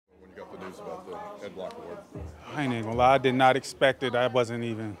news about the Ed Block Award? I ain't even gonna lie, I did not expect it. I was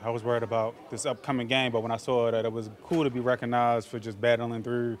worried about this upcoming game, but when I saw that, it was cool to be recognized for just battling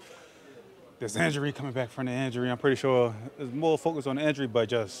through this injury, coming back from the injury. I'm pretty sure it's more focused on the injury, but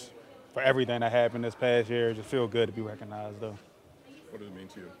just for everything that happened this past year, it just feel good to be recognized though. What does it mean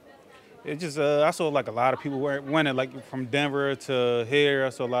to you? It just I saw like a lot of people winning, like from Denver to here. I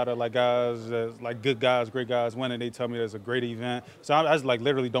saw a lot of like guys, like good guys, great guys winning. They tell me it's a great event, so I just like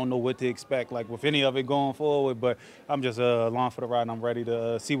literally don't know what to expect, like with any of it going forward. But I'm just along for the ride, and I'm ready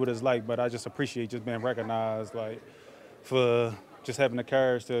to see what it's like. But I just appreciate just being recognized, like for just having the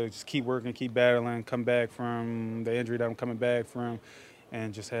courage to just keep working, keep battling, come back from the injury that I'm coming back from,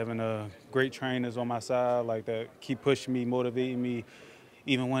 and just having great trainers on my side, like that keep pushing me, motivating me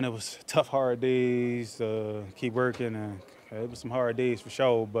even when it was tough, hard days, keep working. And it was some hard days for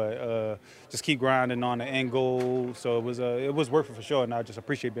sure, but just keep grinding on the end goal. So it was worth it for sure, and I just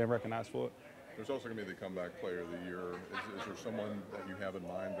appreciate being recognized for it. There's also going to be the Comeback Player of the Year. Is there someone that you have in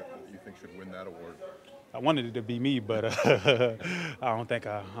mind that you think should win that award? I wanted it to be me, but I don't think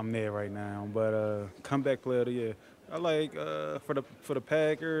I'm there right now. But comeback player of the year, I like for the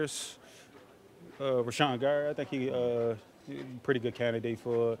Packers, Rashawn Gary. I think he pretty good candidate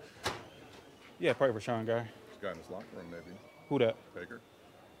for. Yeah, probably Rashawn Gary. This guy in his locker room, maybe. Who that? Baker.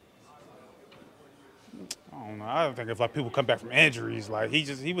 I don't know. I don't think if like people come back from injuries, like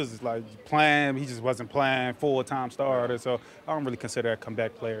he was like playing, he just wasn't playing full-time starter. So I don't really consider that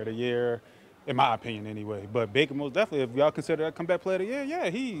comeback player of the year, in my opinion anyway. But Baker most definitely, if y'all consider that comeback player of the year, yeah,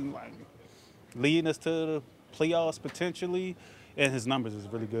 he like leading us to the playoffs potentially, and his numbers is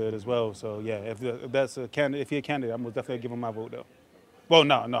really good as well. So yeah, if that's a candidate, if he's a candidate, I'm most definitely give him my vote though. Well,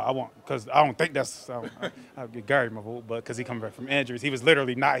 no, I won't, because I don't think I'll give Gary my vote, but because he coming back from injuries, he was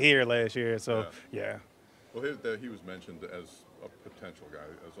literally not here last year. So yeah. Well, he was mentioned as a potential guy.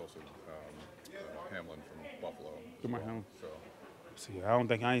 There's also Hamlin from Buffalo. Good morning, Hamlin. So. See,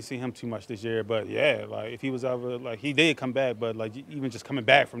 I ain't seen him too much this year, but yeah, like if he was ever like he did come back, but like even just coming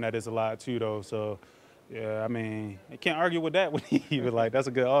back from that is a lot too, though. So yeah, I mean, I can't argue with that when he was like that's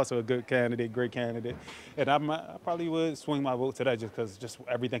also a good candidate, great candidate, and I probably would swing my vote to that just because just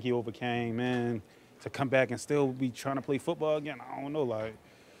everything he overcame, man, to come back and still be trying to play football again. I don't know, like.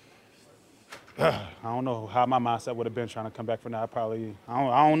 I don't know how my mindset would have been trying to come back from that. I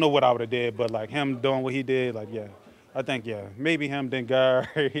don't know what I would have did, but like him doing what he did, like yeah, I think maybe him, then Gary,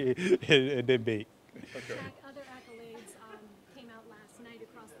 it did beat. Okay. Shaq, other accolades came out last night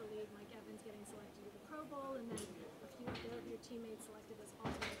across the league. Mike Evans getting selected to the Pro Bowl, and then a few of your teammates selected as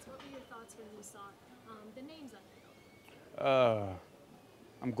alternates. What were your thoughts when you saw the names up there?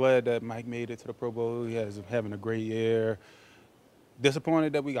 I'm glad that Mike made it to the Pro Bowl. He has having a great year.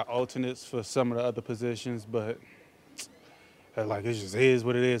 Disappointed that we got alternates for some of the other positions, but like it just is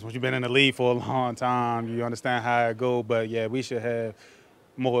what it is. Once you've been in the league for a long time, you understand how it go. But yeah, we should have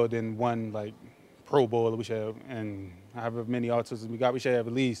more than one like Pro Bowler. We should have, and however many alternates we got, we should have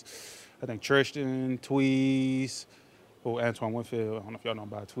at least. I think Tristan, Tweez, Antoine Winfield. I don't know if y'all know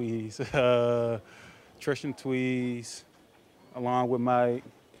about Tweez. Tristan Tweez, along with Mike.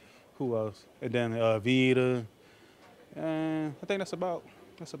 Who else? And then Vita. I think that's about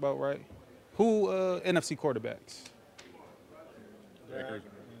right. Who NFC quarterbacks? Baker.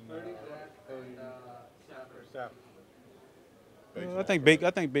 I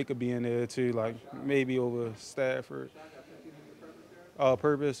think Baker be in there too, like maybe over Stafford.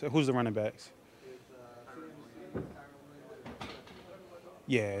 Purpose. Who's the running backs?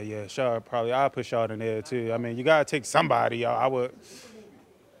 Yeah. Shaw probably. I'll put Shaw in there too. I mean, you gotta take somebody. I would.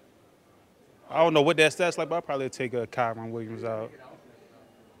 I don't know what that stats like, but I'd probably take Kyron Williams out.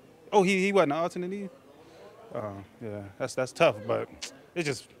 Oh, he wasn't an alternate either? Yeah, that's tough, but it's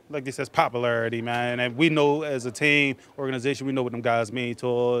just, like this says, popularity, man. And we know as a team, organization, we know what them guys mean to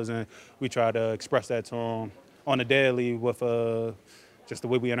us, and we try to express that to them on the daily with just the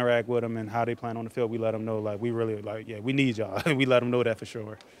way we interact with them and how they plan on the field. We let them know, like, we really, like, yeah, we need y'all. We let them know that for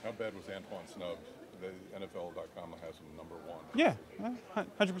sure. How bad was Antoine snubbed? The NFL.com has him number one. Yeah,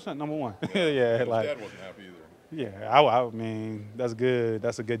 100% number one. Yeah, his like. dad wasn't happy either. Yeah, I mean, that's good.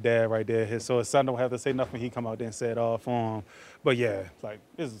 That's a good dad right there. So his son don't have to say nothing. He come out there and say it all for him. But yeah, like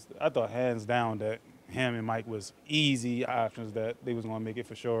I thought hands down that him and Mike was easy options that they was gonna make it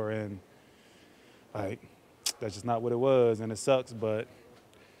for sure. And like that's just not what it was, and it sucks. But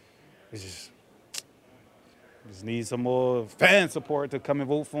it's just need some more fan support to come and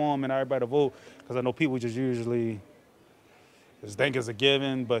vote for him and everybody to vote, because I know people just usually his thank is a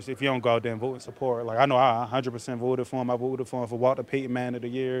given, but if you don't go out there and vote and support, like I know I 100% voted for him. I voted for him for Walter Payton Man of the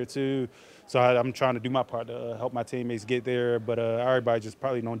Year too. So I'm trying to do my part to help my teammates get there. But everybody just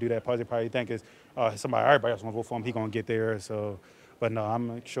probably don't do that. Probably think it's everybody else gonna vote for him. He gonna get there. So, but no,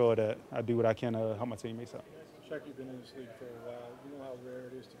 I'm sure that I do what I can to help my teammates out. Shaq, you've been in this league for a while. You know how rare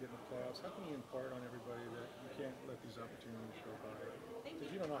it is to get in the playoffs. How can you impart on everybody that you can't let these opportunities go by?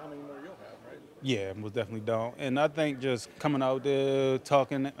 Because you don't know how many more you'll have, right? Yeah, most definitely don't. And I think just coming out there,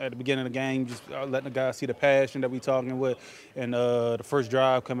 talking at the beginning of the game, just letting the guys see the passion that we talking with, and the first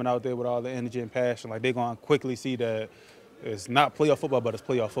drive coming out there with all the energy and passion, like they're going to quickly see that it's not playoff football, but it's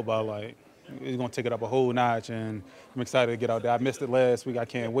playoff football. Like, it's going to take it up a whole notch, and I'm excited to get out there. I missed it last week. I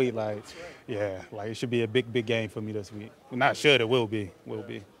can't wait. Like, yeah, like it should be a big game for me this week. Not should, it will be. Will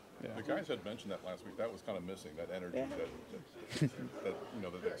be. Yeah. The guys had mentioned that last week. That was kind of missing, that energy, that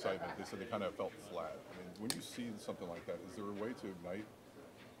excitement. They said they kind of felt flat. I mean, when you see something like that, is there a way to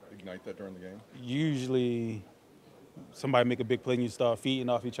ignite that during the game? Usually, somebody make a big play and you start feeding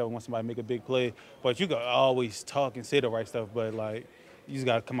off each other when somebody make a big play. But you can always talk and say the right stuff, but like you just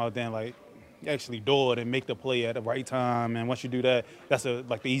gotta come out there and like actually do it and make the play at the right time. And once you do that, that's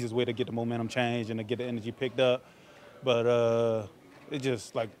like the easiest way to get the momentum changed and to get the energy picked up. But it's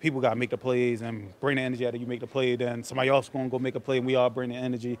just like people gotta make the plays and bring the energy out of you make the play. Then somebody else gonna go make a play and we all bring the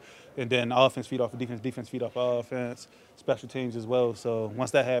energy. And then offense feed off of defense, defense feed off of offense, special teams as well. So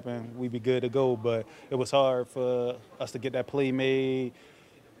once that happened, we'd be good to go. But it was hard for us to get that play made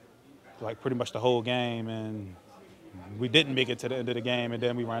like pretty much the whole game. And we didn't make it to the end of the game, and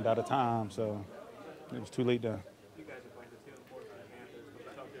then we ran out of time. So it was too late then. You guys are playing the two and four for the Panthers,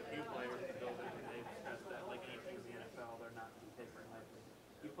 but I talked to a few players in the building, and they've stressed that, like anything in the NFL, they're not to be taken lightly.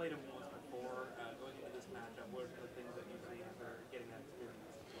 You played them once before. Going into this matchup, what are some of the things that you've seen for getting that experience?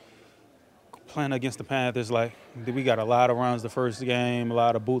 Playing against the Panthers, like we got a lot of runs the first game, a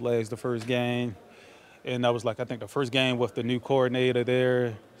lot of bootlegs the first game. And that was like, I think the first game with the new coordinator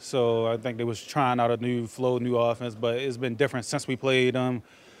there. So I think they was trying out a new flow, new offense, but it's been different since we played them.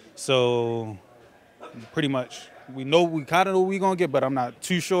 So pretty much we kind of know what we're going to get, but I'm not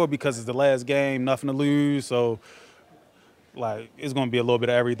too sure because it's the last game, nothing to lose. So like it's going to be a little bit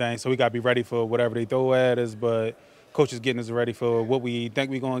of everything. So we got to be ready for whatever they throw at us. But coach is getting us ready for what we think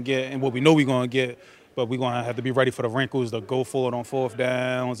we're going to get and what we know we're going to get. But we're going to have to be ready for the wrinkles to go for it on fourth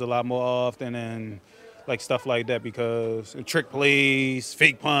downs a lot more often and like stuff like that, because trick plays,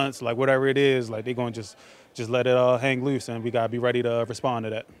 fake punts, like whatever it is, like they're going to just let it all hang loose, and we got to be ready to respond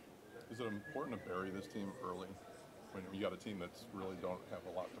to that. Is it important to bury this team early when you got a team that's really don't have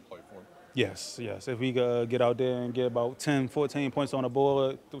a lot to play for? Yes. If we get out there and get about 10, 14 points on the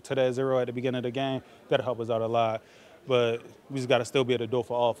board to that 0 at the beginning of the game, that'll help us out a lot. But we just got to still be able to do it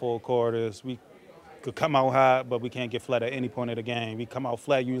for all 4 quarters. We could come out hot, but we can't get flat at any point of the game. We come out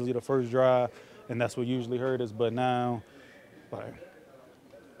flat usually the first drive, and that's what usually hurt us. But now, like,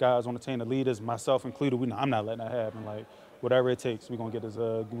 guys on the team, the leaders, myself included, I'm not letting that happen. Like, whatever it takes, we're gonna get it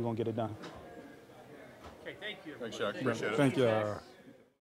done. Okay, thank you. Thanks, Shaq. Appreciate it. Thank you.